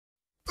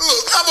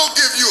gonna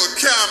give you a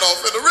count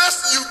off, and the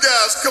rest of you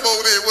guys come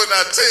on in when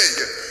I tell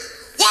you.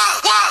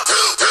 One,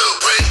 two, three.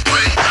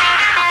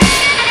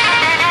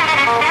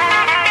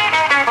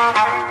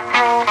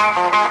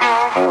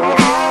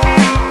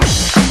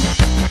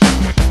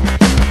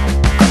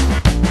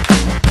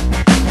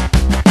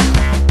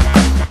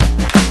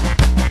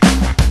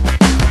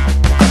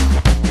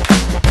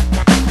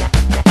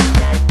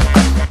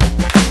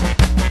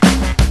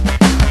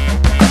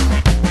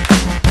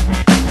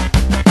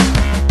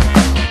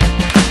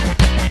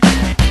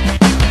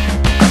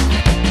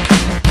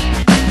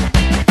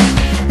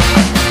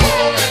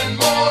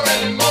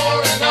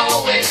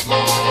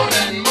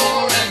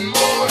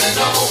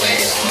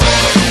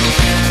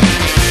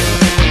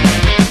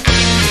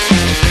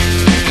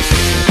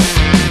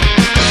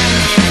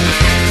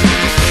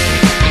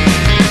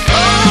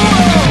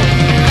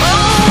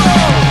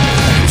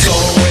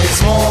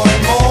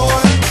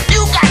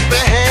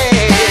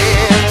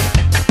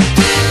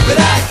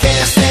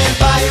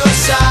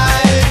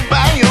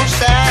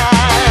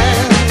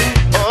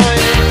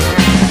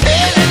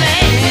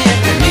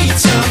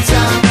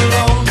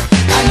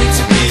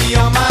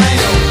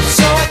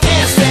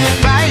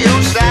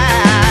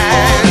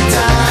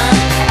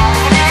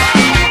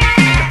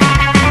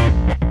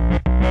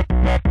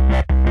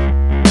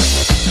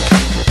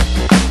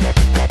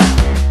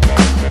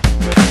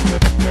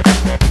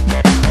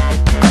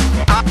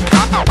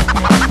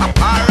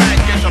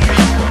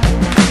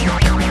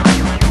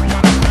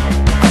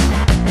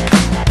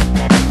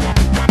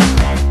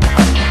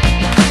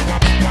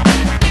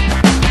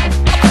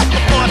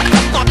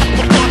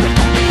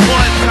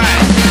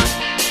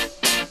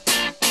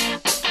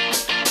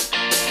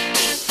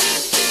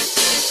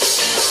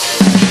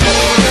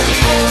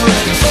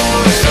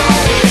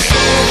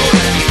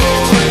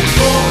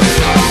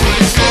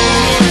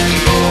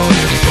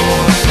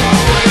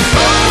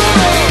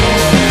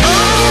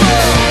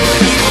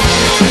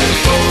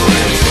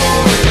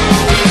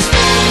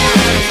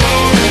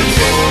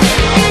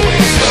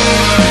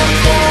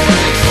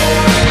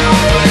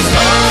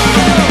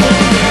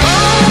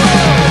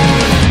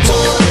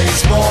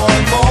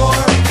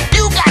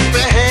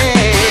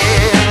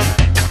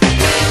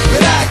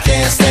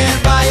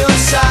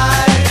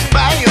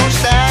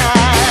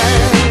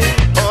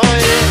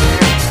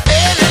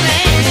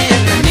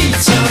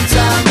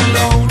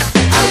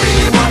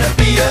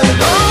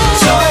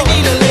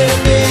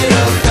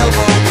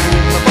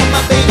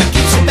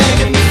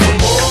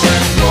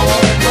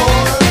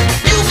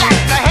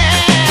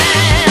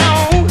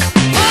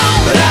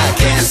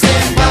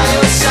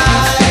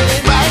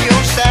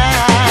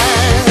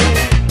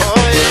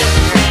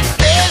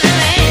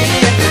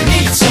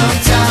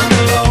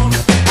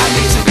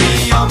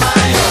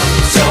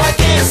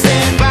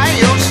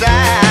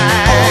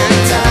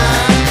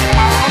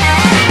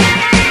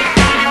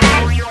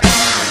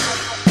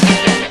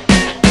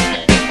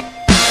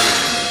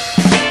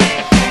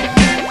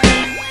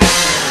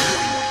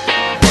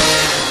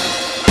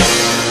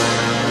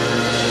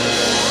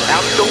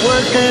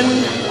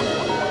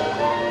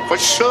 For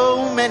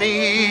so many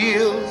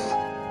years,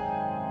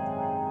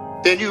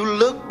 then you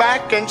look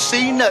back and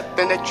see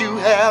nothing that you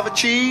have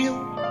achieved,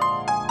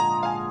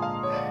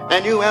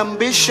 and your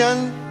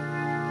ambition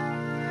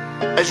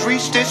has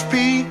reached its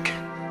peak.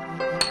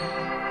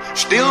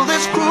 Still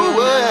this cruel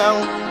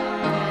world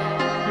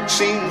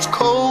seems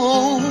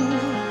cold.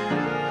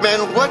 Man,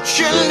 what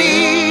you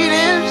need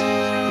is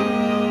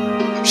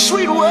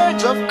sweet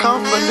words of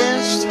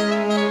confidence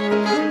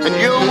and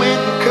your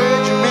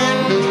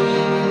encouragement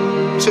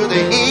to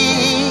the end.